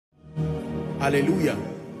Hallelujah.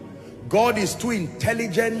 God is too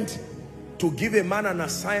intelligent to give a man an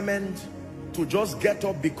assignment to just get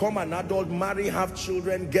up, become an adult, marry, have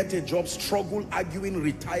children, get a job, struggle, arguing,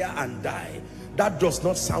 retire and die. That does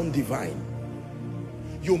not sound divine.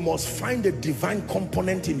 You must find a divine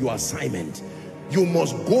component in your assignment. You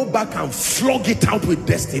must go back and flog it out with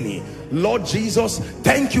destiny. Lord Jesus,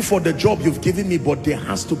 thank you for the job you've given me, but there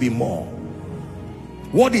has to be more.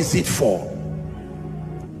 What is it for?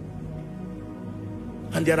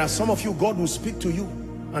 And there are some of you, God will speak to you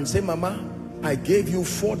and say, Mama, I gave you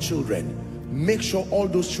 4 children. Make sure all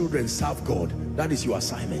those children serve God. That is your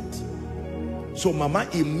assignment. So Mama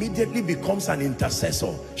immediately becomes an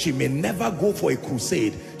intercessor. She may never go for a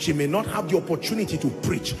crusade. She may not have the opportunity to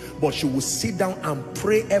preach, but she will sit down and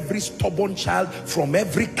pray every stubborn child from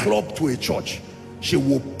every club to a church. She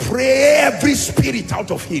will pray every spirit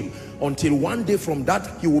out of him, until one day from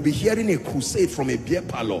that he will be hearing a crusade from a beer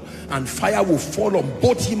parlor, and fire will fall on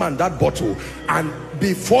both him and that bottle, and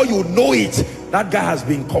before you know it, that guy has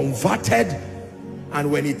been converted.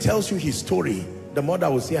 And when he tells you his story, the mother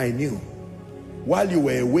will say, I knew. While you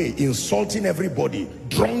were away insulting everybody,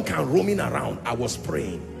 drunk and roaming around, I was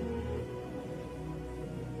praying.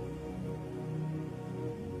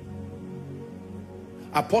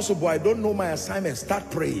 Apostle boy, I don't know my assignment. Start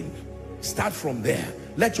praying. Start from there.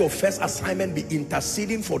 Let your first assignment be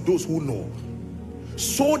interceding for those who know.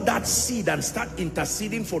 Sow that seed and start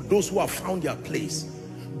interceding for those who have found their place.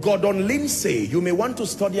 Gordon Lindsay, you may want to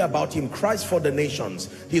study about him. Christ for the Nations.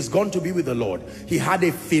 He's gone to be with the Lord. He had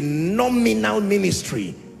a phenomenal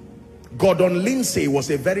ministry. Gordon Lindsay was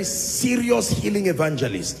a very serious healing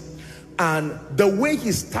evangelist. And the way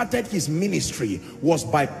he started his ministry was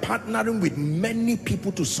by partnering with many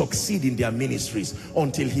people to succeed in their ministries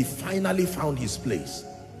until he finally found his place.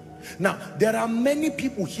 Now, there are many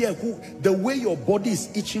people here who, the way your body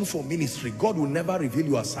is itching for ministry, God will never reveal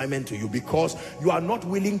your assignment to you, because you are not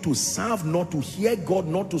willing to serve, not to hear God,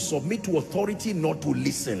 not to submit to authority, not to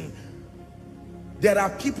listen. There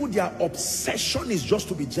are people, their obsession is just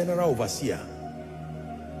to be general overseer.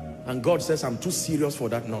 And God says, I'm too serious for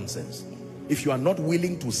that nonsense. If you are not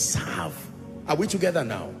willing to serve, are we together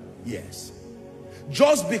now? Yes.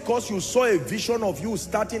 Just because you saw a vision of you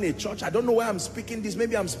starting a church, I don't know why I'm speaking this,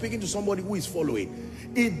 maybe I'm speaking to somebody who is following.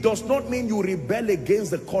 It does not mean you rebel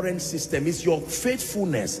against the current system. It's your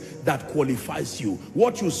faithfulness that qualifies you.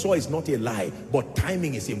 What you saw is not a lie, but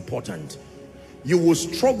timing is important. You will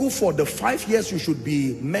struggle for the 5 years you should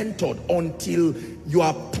be mentored until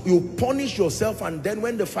you punish yourself, and then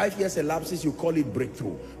when the 5 years elapses, you call it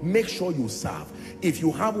breakthrough. Make sure you serve. If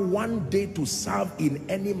you have one day to serve in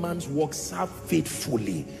any man's work, serve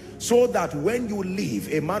faithfully, so that when you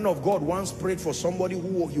leave, a man of God once prayed for somebody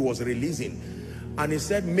who he was releasing, and he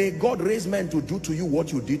said, may God raise men to do to you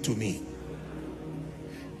what you did to me.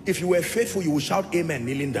 If you were faithful, you will shout amen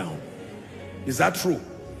kneeling down. Is that true?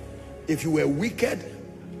 If you were wicked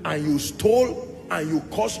and you stole and you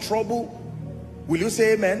caused trouble, will you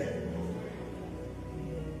say amen?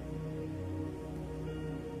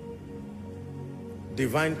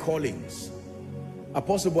 Divine callings.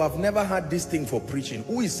 Apostle, I've never had this thing for preaching.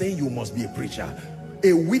 Who is saying you must be a preacher?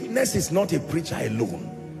 A witness is not a preacher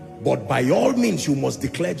alone, but by all means you must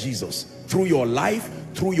declare Jesus through your life,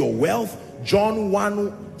 through your wealth. John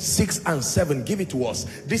 1:6 and 7, give it to us.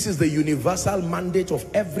 This is the universal mandate of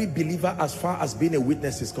every believer as far as being a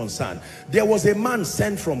witness is concerned. There was a man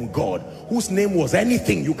sent from God whose name was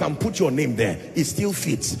anything. You can put your name there, it still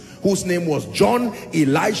fits. Whose name was John,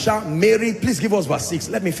 Elisha, Mary. Please give us verse 6.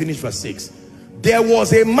 Let me finish verse 6. There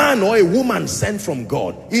was a man or a woman sent from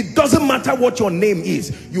God. It doesn't matter what your name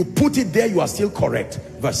is. You put it there, you are still correct.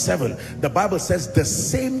 Verse 7, the Bible says, the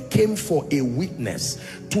same came for a witness,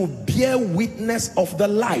 to bear witness of the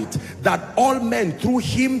light, that all men through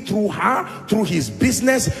him, through her, through his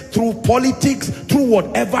business, through politics, through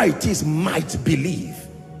whatever it is, might believe.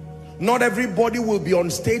 Not everybody will be on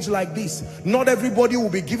stage like this. Not everybody will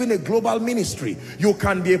be given a global ministry. You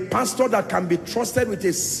can be a pastor that can be trusted with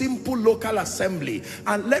a simple local assembly.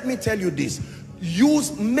 And let me tell you this,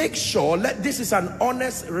 make sure, this is an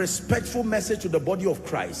honest, respectful message to the body of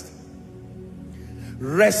Christ.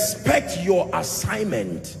 Respect your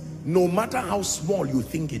assignment, no matter how small you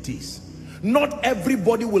think it is. Not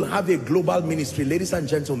everybody will have a global ministry, ladies and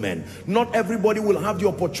gentlemen. Not everybody will have the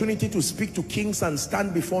opportunity to speak to kings and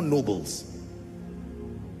stand before nobles.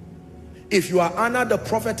 If you are Anna the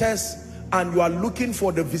prophetess and you are looking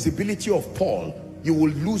for the visibility of Paul, you will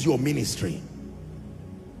lose your ministry.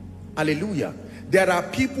 Hallelujah. There are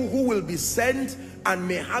people who will be sent and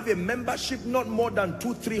may have a membership not more than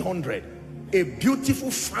 200-300. a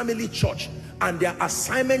beautiful family church, and their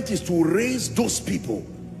assignment is to raise those people.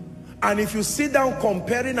 And if you sit down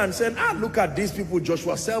comparing and saying, look at these people,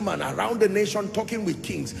 Joshua Selman, around the nation talking with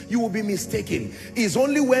kings, you will be mistaken. It's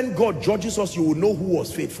only when God judges us you will know who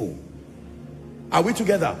was faithful. Are we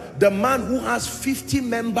together? The man who has 50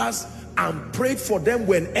 members and prayed for them,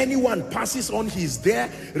 when anyone passes on, he's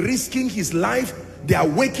there risking his life. They are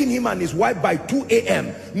waking him and his wife by 2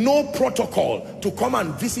 a.m. No protocol to come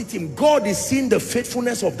and visit him. God is seeing the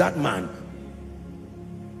faithfulness of that man.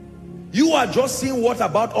 You are just seeing what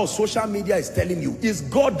about us social media is telling you. It's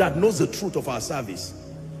God that knows the truth of our service.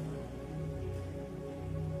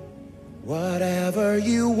 Whatever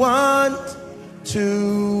you want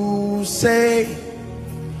to say,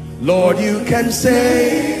 Lord, you can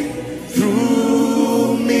say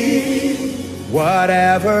through me.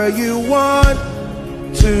 Whatever you want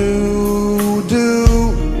to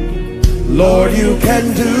do, Lord, you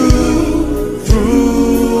can do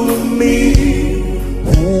through me.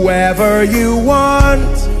 Whoever you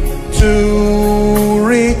want to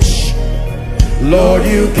reach, Lord,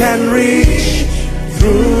 you can reach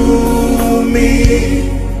through me.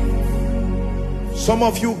 Some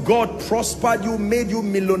of you, God prospered you, made you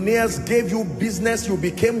millionaires, gave you business, you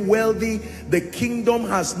became wealthy. The kingdom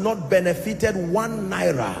has not benefited 1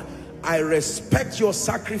 naira. I respect your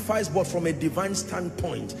sacrifice, but from a divine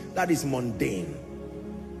standpoint, that is mundane.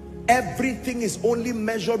 Everything is only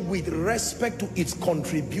measured with respect to its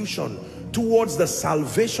contribution towards the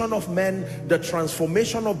salvation of men, the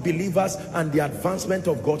transformation of believers, and the advancement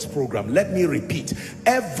of God's program. Let me repeat,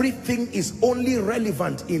 everything is only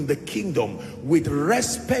relevant in the kingdom with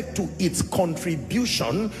respect to its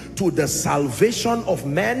contribution to the salvation of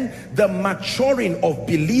men, the maturing of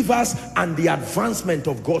believers, and the advancement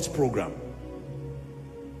of God's program.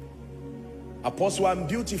 Apostle, I'm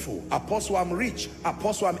beautiful. Apostle, I'm rich.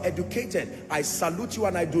 Apostle, I'm educated. I salute you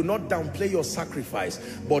and I do not downplay your sacrifice.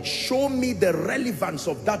 But show me the relevance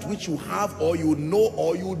of that which you have, or you know,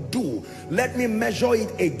 or you do. Let me measure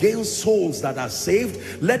it against souls that are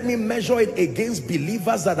saved. Let me measure it against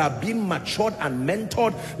believers that are being matured and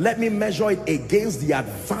mentored. Let me measure it against the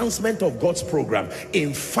advancement of God's program.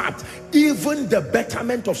 In fact, even the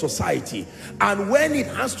betterment of society. And when it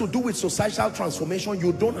has to do with societal transformation,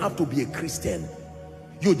 you don't have to be a Christian.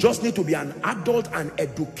 You just need to be an adult and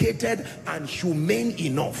educated and humane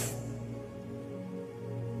enough.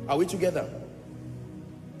 Are we together?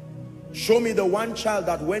 Show me the one child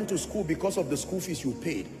that went to school because of the school fees you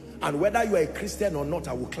paid. And whether you are a Christian or not,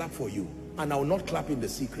 I will clap for you. And I will not clap in the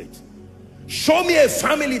secret. Show me a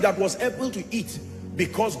family that was able to eat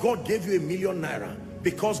because God gave you #1,000,000 naira.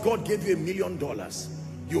 Because God gave you $1 million.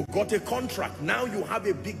 You got a contract. Now you have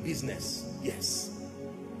a big business. Yes.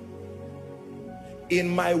 In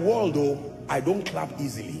my world, though, I don't clap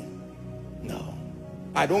easily. No.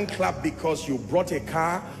 I don't clap because you brought a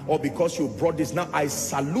car or because you brought this. Now, I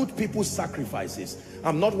salute people's sacrifices.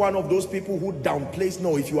 I'm not one of those people who downplays.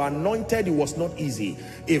 No, if you are anointed, it was not easy.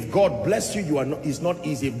 If God blessed you, it's not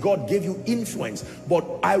easy. If God gave you influence. But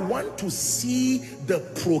I want to see the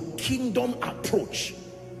pro-kingdom approach.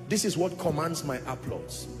 This is what commands my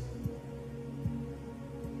applause.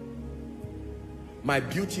 My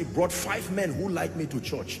beauty brought 5 men who liked me to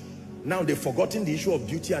church. Now they've forgotten the issue of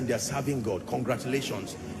beauty and they're serving God.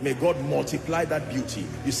 Congratulations. May God multiply that beauty.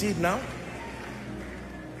 You see it now?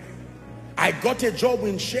 I got a job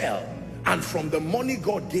in Shell, and from the money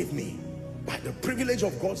God gave me, by the privilege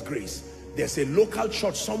of God's grace, there's a local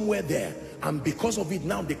church somewhere there, and because of it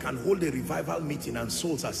now they can hold a revival meeting and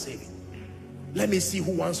souls are saved. Let me see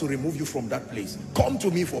who wants to remove you from that place. Come to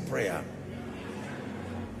me for prayer.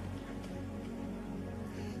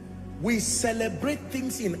 We celebrate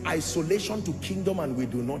things in isolation to kingdom and we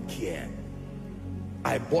do not care.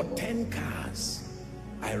 I bought 10 cars.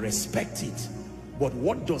 I respect it. But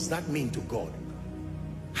what does that mean to God?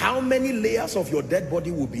 How many layers of your dead body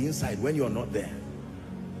will be inside when you're not there?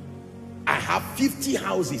 I have 50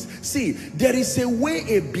 houses. See, there is a way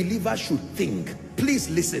a believer should think. Please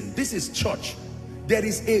listen, this is church. There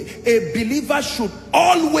is a believer should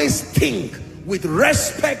always think with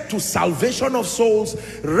respect to salvation of souls,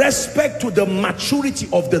 respect to the maturity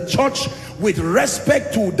of the church, with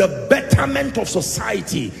respect to the betterment of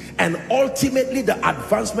society, and ultimately the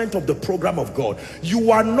advancement of the program of God.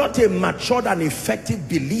 You are not a matured and effective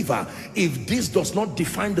believer if this does not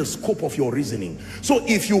define the scope of your reasoning. So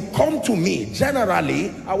if you come to me,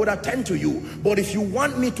 generally, I would attend to you. But if you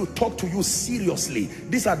want me to talk to you seriously,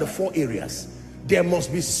 these are the 4 areas. There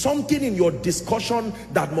must be something in your discussion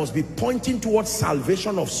that must be pointing towards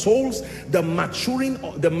salvation of souls, the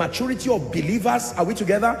maturity of believers. Are we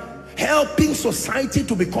together? helping society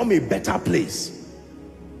to become a better place.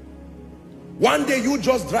 One day you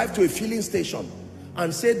just drive to a filling station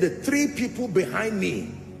and say, the 3 people behind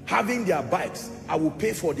me having their bikes, I will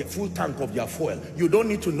pay for the full tank of their fuel. You don't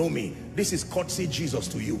need to know me. This is courtesy Jesus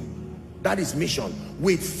to you. That is mission.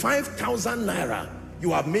 With 5,000 naira,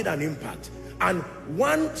 you have made an impact. And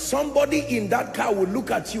somebody in that car will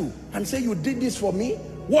look at you and say, you did this for me?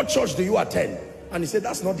 What church do you attend? And he said,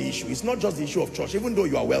 that's not the issue. It's not just the issue of church, even though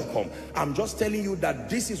you are welcome. I'm just telling you that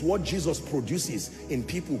this is what Jesus produces in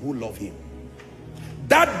people who love him.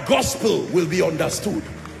 That gospel will be understood.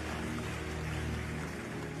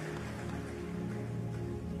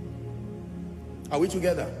 Are we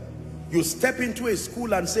together? You step into a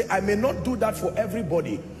school and say, I may not do that for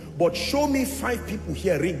everybody, but show me 5 people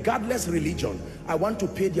here, regardless religion, I want to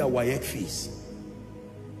pay their WAEC fees.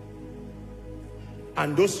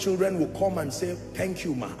 And those children will come and say, thank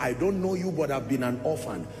you, ma. I don't know you, but I've been an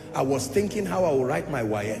orphan. I was thinking how I will write my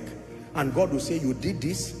WAEC. And God will say, you did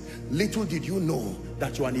this? Little did you know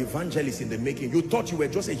that you're an evangelist in the making. You thought you were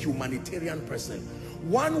just a humanitarian person.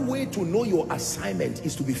 One way to know your assignment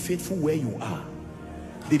is to be faithful where you are.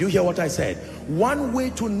 Did you hear what I said? One way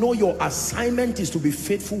to know your assignment is to be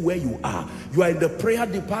faithful where you are. You are in the prayer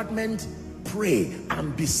department, pray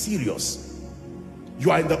and be serious.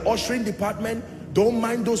 You are in the ushering department, don't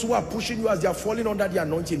mind those who are pushing you as they are falling under the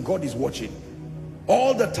anointing. God is watching.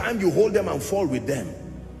 All the time you hold them and fall with them.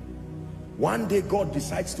 One day God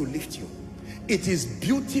decides to lift you. It is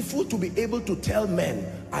beautiful to be able to tell men,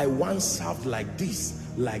 I once served like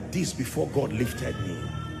this before God lifted me.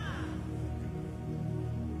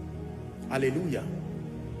 Hallelujah.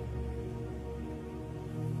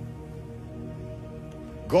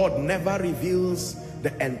 God never reveals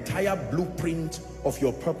the entire blueprint of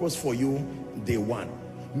your purpose for you day one.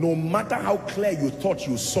 No matter how clear you thought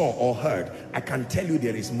you saw or heard, I can tell you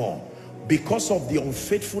there is more. Because of the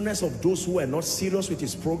unfaithfulness of those who are not serious with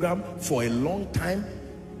his program for a long time,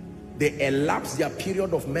 they elapse their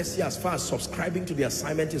period of mercy as far as subscribing to the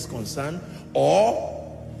assignment is concerned,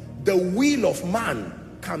 or the will of man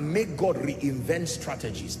can make God reinvent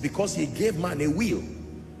strategies, because he gave man a will.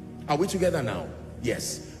 Are we together now?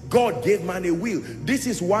 Yes. God gave man a will. This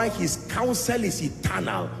is why his counsel is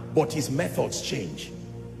eternal, but his methods change.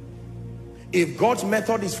 If God's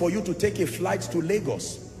method is for you to take a flight to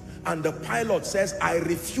Lagos and the pilot says, I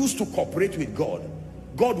refuse to cooperate with God,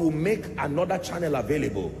 God will make another channel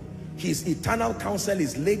available. His eternal counsel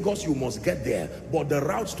is Lagos, you must get there, but the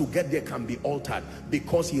routes to get there can be altered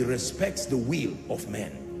because he respects the will of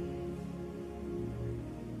men.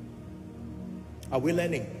 Are we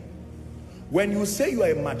learning? When you say you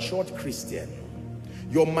are a matured Christian,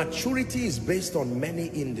 your maturity is based on many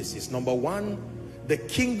indices. Number one, the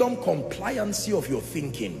kingdom compliancy of your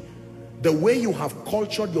thinking. The way you have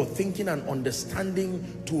cultured your thinking and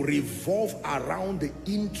understanding to revolve around the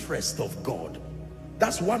interest of God.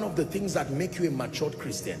 That's one of the things that make you a matured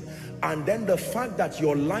Christian. And then the fact that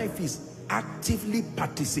your life is actively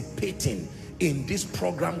participating in this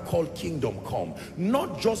program called Kingdom Come.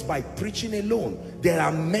 Not just by preaching alone. There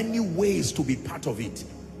are many ways to be part of it.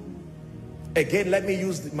 Again, let me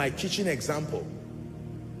use my kitchen example.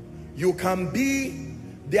 You can be,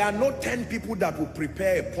 there are no 10 people that will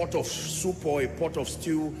prepare a pot of soup or a pot of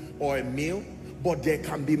stew or a meal, but there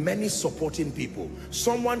can be many supporting people.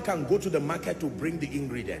 Someone can go to the market to bring the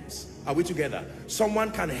ingredients. Are we together?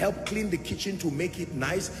 Someone can help clean the kitchen to make it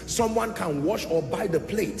nice. Someone can wash or buy the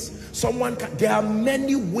plates. There are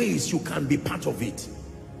many ways you can be part of it.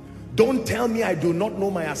 Don't tell me I do not know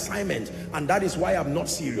my assignment, and that is why I'm not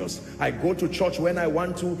serious. I go to church when I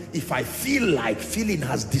want to. If I feel like, feeling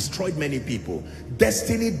has destroyed many people.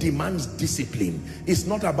 Destiny demands discipline. It's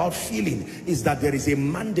not about feeling, it's that there is a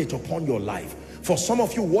mandate upon your life. For some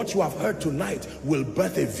of you, what you have heard tonight will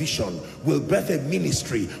birth a vision, will birth a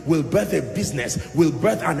ministry, will birth a business, will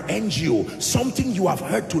birth an NGO. Something you have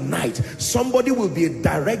heard tonight, somebody will be a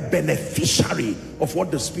direct beneficiary of what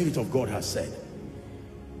the Spirit of God has said.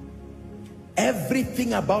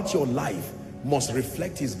 Everything about your life must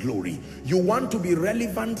reflect his glory. You want to be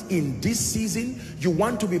relevant in this season, you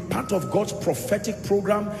want to be part of God's prophetic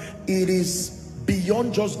program. It is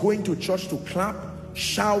beyond just going to church to clap,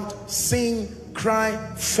 shout, sing, cry,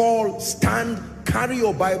 fall, stand, carry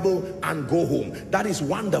your Bible and go home. That is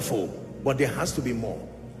wonderful, but there has to be more.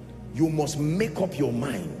 You must make up your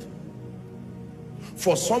mind.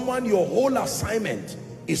 For someone, your whole assignment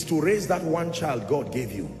is to raise that one child God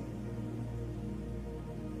gave you.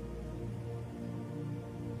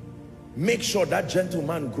 Make sure that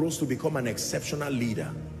gentleman grows to become an exceptional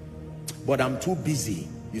leader. But I'm too busy.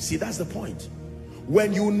 You see, that's the point.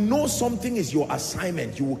 When you know something is your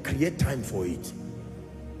assignment, you will create time for it.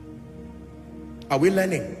 Are we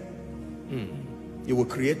learning? You will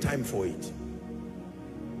create time for it.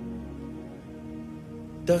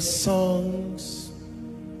 The songs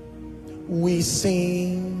we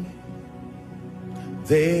sing,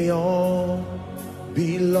 they all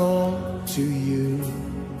belong to you.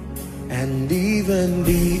 And even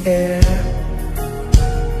the air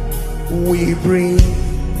we breathe,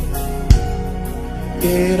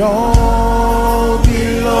 it all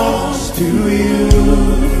belongs to you.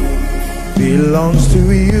 Belongs to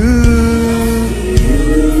you.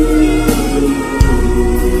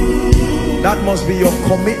 That must be your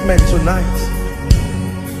commitment tonight.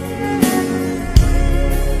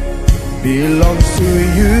 Belongs to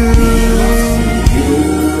you.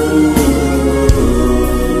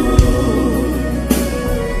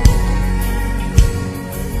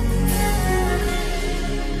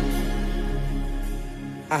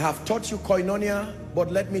 I have taught you koinonia, but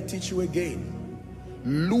let me teach you again.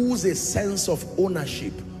 Lose a sense of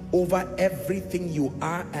ownership over everything you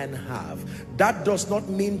are and have. That does not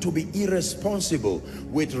mean to be irresponsible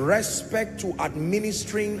with respect to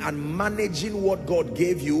administering and managing what God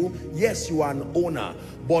gave you. Yes, you are an owner,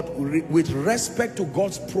 but with respect to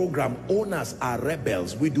God's program, owners are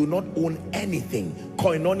rebels. We do not own anything.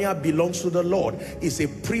 Koinonia belongs to the Lord. It's a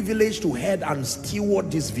privilege to head and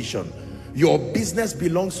steward this vision. Your business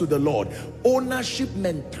belongs to the Lord. Ownership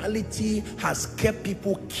mentality has kept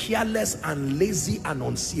people careless and lazy and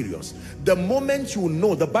unserious. The moment you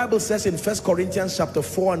know, the Bible says in 1 Corinthians chapter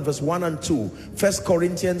 4 and verse 1 and 2, 1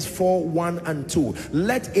 Corinthians 4, 1 and 2,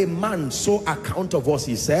 let a man so account of us,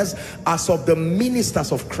 he says, as of the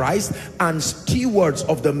ministers of Christ and stewards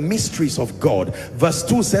of the mysteries of God. Verse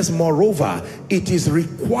 2 says, moreover, it is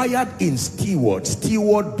required in stewards,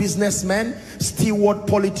 steward businessmen, steward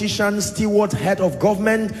politicians, steward head of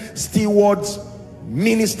government, stewards,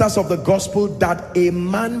 ministers of the gospel, that a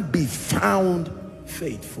man be found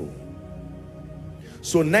faithful.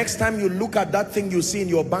 So next time you look at that thing you see in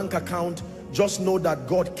your bank account, just know that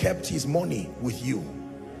God kept his money with you.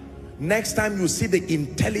 Next time you see the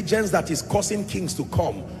intelligence that is causing kings to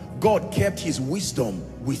come, God kept his wisdom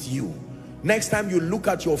with you. Next time you look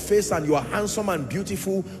at your face and you are handsome and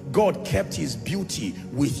beautiful, God kept his beauty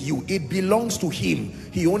with you. It belongs to him.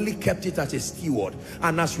 He only kept it as a steward.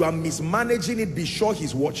 And as you are mismanaging it, be sure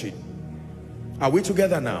he's watching. Are we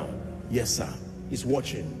together now? Yes, sir. He's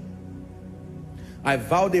watching. I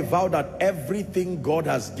vowed a vow that everything God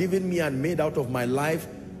has given me and made out of my life,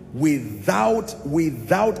 without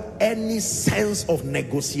any sense of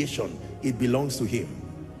negotiation, it belongs to him.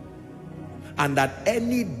 And that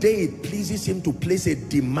any day it pleases him to place a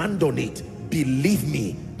demand on it, believe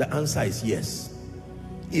me, the answer is yes.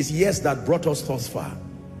 It's yes that brought us thus far.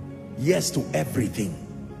 Yes to everything.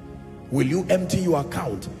 Will you empty your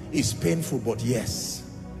account? It's painful, but yes.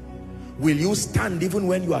 Will you stand even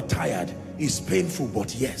when you are tired? It's painful,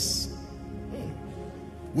 but yes.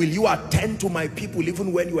 Will you attend to my people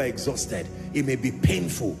even when you are exhausted? It may be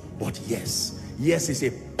painful, but yes. Yes is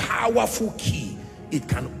a powerful key. It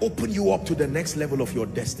can open you up to the next level of your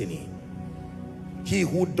destiny. He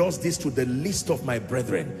who does this to the least of my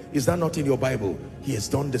brethren, is that not in your Bible? He has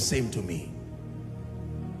done the same to me.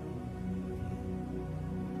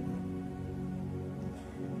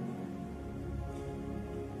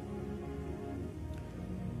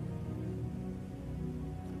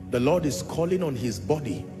 The Lord is calling on his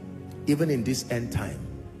body even in this end time.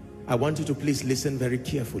 I want you to please listen very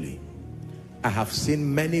carefully. I have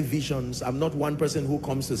seen many visions. I'm not one person who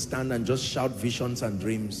comes to stand and just shout visions and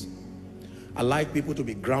dreams. I like people to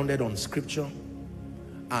be grounded on scripture,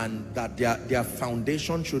 and that their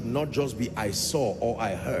foundation should not just be I saw or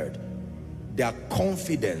I heard. Their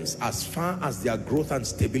confidence, as far as their growth and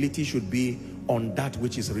stability, should be on that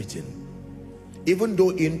which is written. Even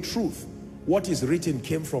though in truth, what is written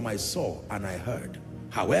came from I saw and I heard.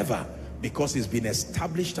 However, because it's been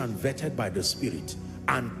established and vetted by the Spirit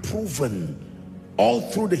and proven all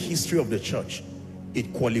through the history of the church,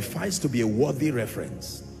 it qualifies to be a worthy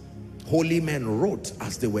reference. Holy men wrote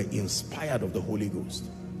as they were inspired of the Holy Ghost.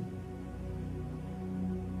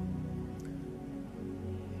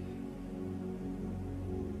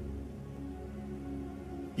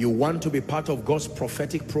 You want to be part of God's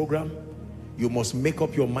prophetic program? You must make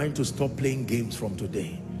up your mind to stop playing games from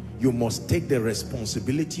today. You must take the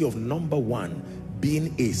responsibility of, number one,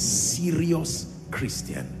 being a serious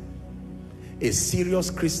Christian. A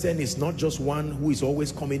serious Christian is not just one who is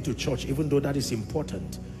always coming to church, even though that is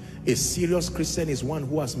important. A serious Christian is one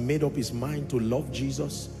who has made up his mind to love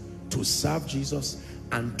Jesus, to serve Jesus,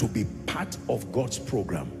 and to be part of God's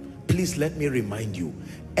program. Please let me remind you,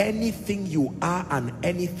 anything you are and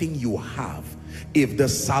anything you have, if the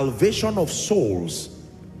salvation of souls,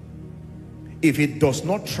 if it does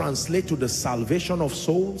not translate to the salvation of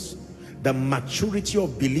souls, the maturity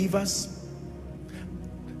of believers,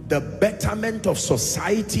 the betterment of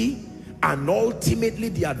society, and ultimately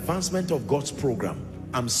the advancement of God's program,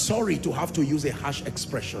 I'm sorry to have to use a harsh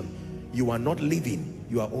expression, you are not living,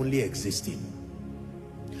 you are only existing.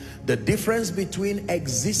 The difference between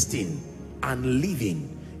existing and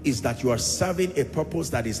living is that you are serving a purpose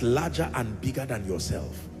that is larger and bigger than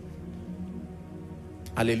yourself.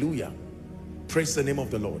 Hallelujah. Praise the name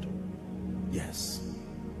of the Lord. Yes.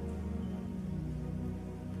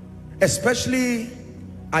 Especially,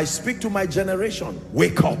 I speak to my generation.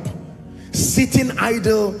 Wake up. Sitting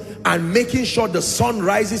idle and making sure the sun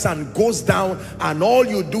rises and goes down, and all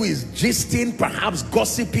you do is gisting, perhaps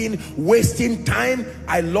gossiping, wasting time.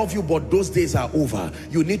 I love you, but those days are over.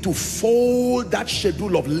 You need to fold that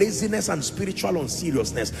schedule of laziness and spiritual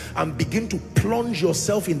unseriousness and begin to plunge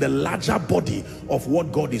yourself in the larger body of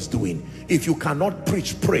what God is doing. If you cannot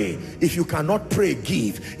preach, pray. If you cannot pray,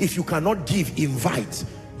 give. If you cannot give, invite.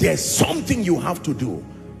 There's something you have to do,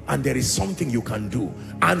 and there is something you can do.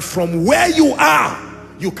 And from where you are,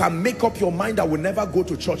 you can make up your mind, I will never go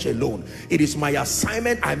to church alone. It is my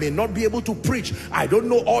assignment. I may not be able to preach. I don't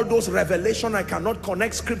know all those revelations. I cannot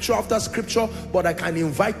connect scripture after scripture, but I can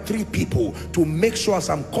invite 3 people to make sure as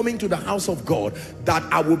I'm coming to the house of God that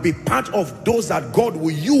I will be part of those that God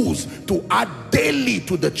will use to add daily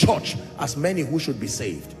to the church as many who should be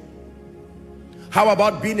saved. How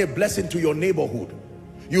about being a blessing to your neighborhood?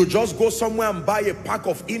 You just go somewhere and buy a pack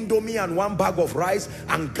of Indomie and 1 bag of rice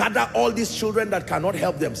and gather all these children that cannot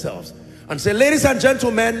help themselves and say, ladies and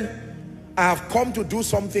gentlemen, I have come to do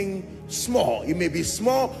something small. It may be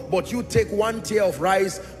small, but you take 1 tier of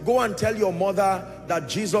rice, go and tell your mother that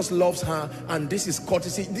Jesus loves her, and this is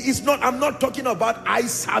courtesy. It's not, I'm not talking about eye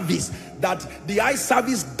service, that the eye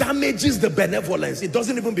service damages the benevolence. It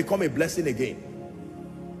doesn't even become a blessing again.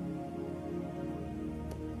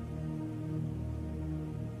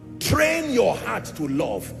 Train your heart to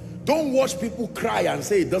love. Don't watch people cry and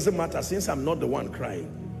say, it doesn't matter since I'm not the one crying.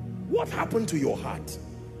 What happened to your heart?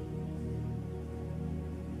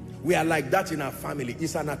 We are like that in our family.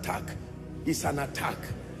 It's an attack. It's an attack.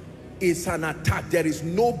 It's an attack. There is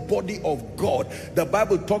no body of God. The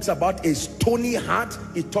Bible talks about a stony heart.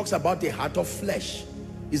 It talks about a heart of flesh.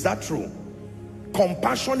 Is that true?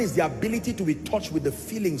 Compassion is the ability to be touched with the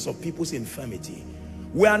feelings of people's infirmity.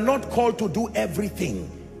 We are not called to do everything.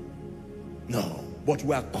 No, but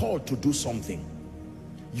we are called to do something.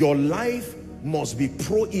 Your life must be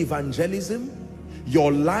pro-evangelism.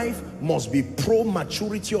 Your life must be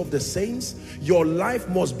pro-maturity of the saints. Your life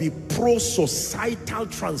must be pro-societal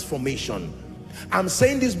transformation. I'm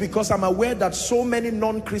saying this because I'm aware that so many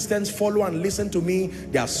non-Christians follow and listen to me.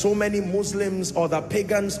 There are so many Muslims, other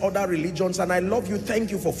pagans, other religions, and I love you.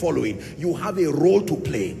 Thank you for following. You have a role to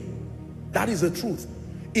play. That is the truth.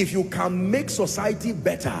 If you can make society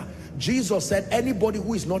better, Jesus said, anybody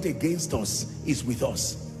who is not against us is with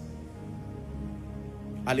us.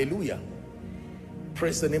 Hallelujah.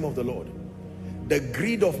 Praise the name of the Lord. The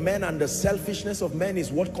greed of men and the selfishness of men is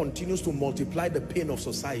what continues to multiply the pain of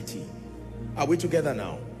society. Are we together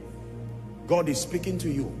now? God is speaking to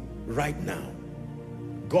you right now.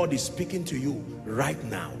 God is speaking to you right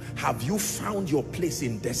now. Have you found your place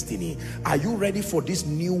in destiny? Are you ready for this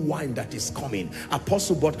new wine that is coming?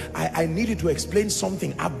 Apostle, but I needed to explain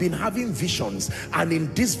something. I've been having visions, and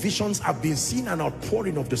in these visions I've been seeing an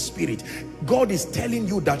outpouring of the Spirit. God is telling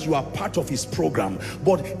you that you are part of his program,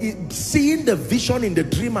 but seeing the vision in the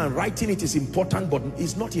dream and writing it is important, but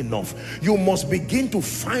it's not enough. You must begin to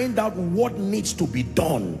find out what needs to be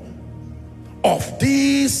done. Of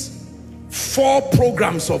these 4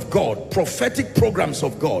 programs of God, prophetic programs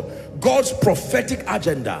of God, God's prophetic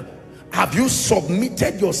agenda, have you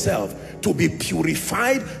submitted yourself to be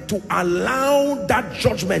purified, to allow that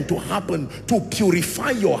judgment to happen, to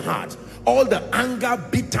purify your heart? All the anger,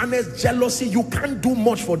 bitterness, jealousy, you can't do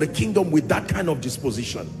much for the kingdom with that kind of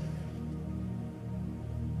disposition.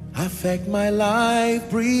 Affect my life,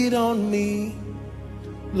 breathe on me,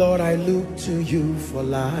 Lord, I look to you for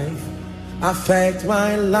life. Affect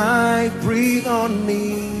my life, breathe on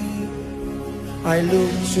me, I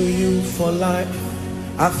look to you for life.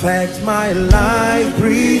 Affect my life,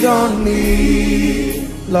 breathe on me,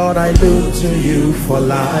 Lord, I look to you for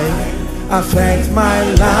life. Affect my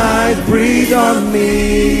life, breathe on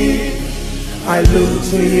me, I look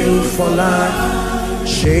to you for life.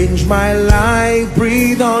 Change my life,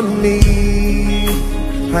 breathe on me,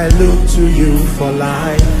 I look to you for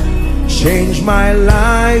life. Change my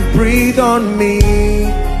life, breathe on me.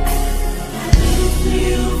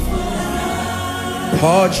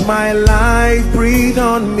 Purge my life, breathe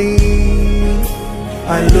on me.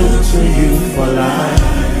 I look to you for life.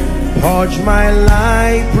 Purge my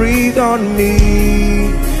life, breathe on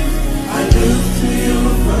me. I look to you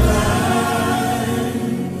for life.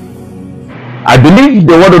 I believe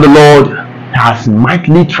the word of the Lord has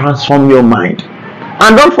mightily transformed your mind.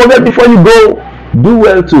 And don't forget, before you go, do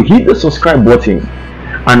well to hit the subscribe button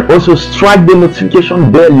and also strike the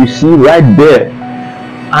notification bell you see right there.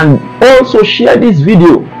 And also share this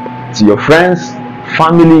video to your friends,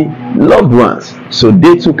 family, loved ones, so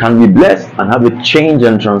they too can be blessed and have a change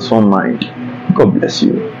and transformed mind. God bless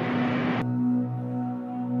you.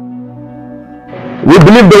 We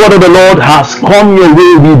believe the word of the Lord has come your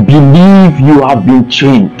way. We believe you have been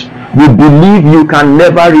changed. We believe you can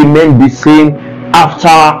never remain the same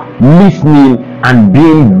after listening and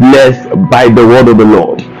being blessed by the word of the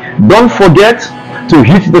Lord. Don't forget to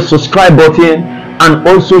hit the subscribe button and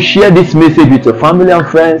also share this message with your family and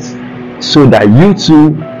friends so that you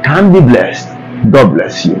too can be blessed. God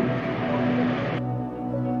bless you.